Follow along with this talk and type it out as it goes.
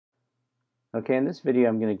Okay, in this video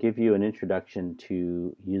I'm going to give you an introduction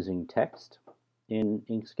to using text in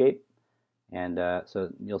Inkscape. And so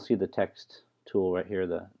you'll see the text tool right here,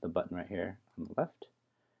 the button right here on the left.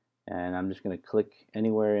 And I'm just going to click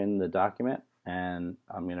anywhere in the document and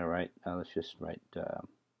I'm going to write, let's just write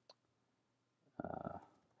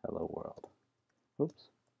hello world. Oops.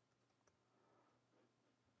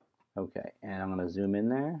 Okay, and I'm going to zoom in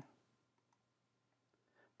there.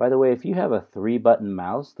 By the way, if you have a 3-button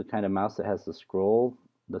mouse, the kind of mouse that has the scroll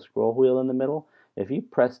wheel in the middle, if you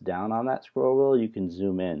press down on that scroll wheel, you can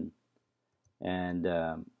zoom in. And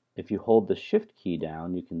if you hold the shift key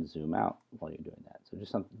down, you can zoom out while you're doing that. So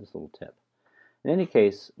just this little tip. In any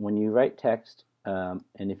case, when you write text, and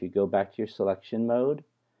if you go back to your selection mode,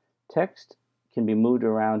 text can be moved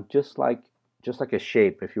around just like a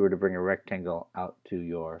shape. If you were to bring a rectangle out to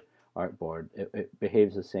your artboard, it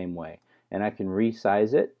behaves the same way. And I can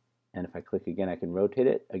resize it, and if I click again, I can rotate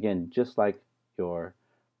it again, just like your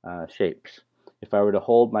shapes. If I were to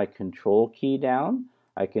hold my control key down,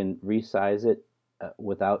 I can resize it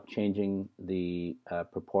without changing the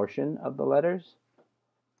proportion of the letters.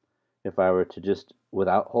 If I were to just,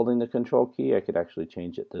 without holding the control key, I could actually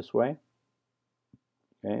change it this way.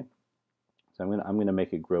 Okay, so I'm gonna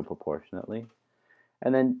make it grow proportionately,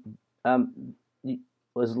 and then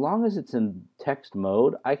as long as it's in text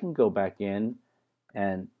mode, I can go back in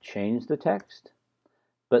and change the text.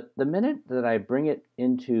 But the minute that I bring it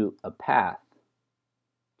into a path,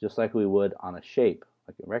 just like we would on a shape,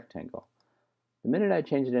 like a rectangle, the minute I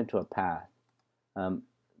change it into a path,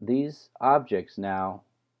 these objects now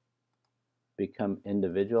become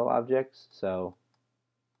individual objects, so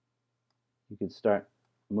you could start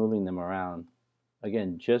moving them around.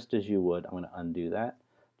 Again, just as you would, I'm going to undo that,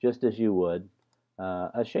 just as you would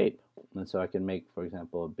a shape. And so I can make, for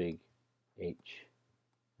example, a big H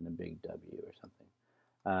and a big W or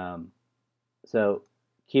something. So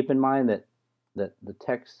keep in mind that the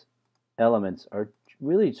text elements are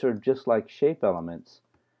really sort of just like shape elements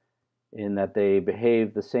in that they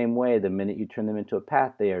behave the same way. The minute you turn them into a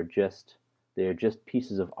path, they are just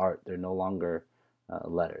pieces of art. They're no longer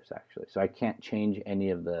letters, actually. So I can't change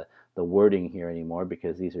any of the wording here anymore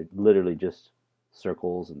because these are literally just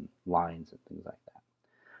circles and lines and things like that.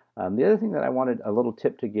 The other thing that I wanted a little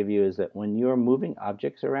tip to give you is that when you're moving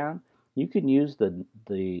objects around, you can use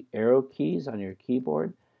the arrow keys on your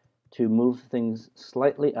keyboard to move things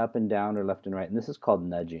slightly up and down or left and right. And this is called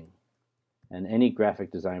nudging. And any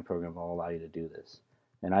graphic design program will allow you to do this.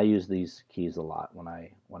 And I use these keys a lot when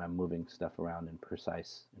I'm moving stuff around in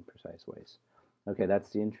precise ways. Okay,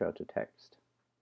 that's the intro to text.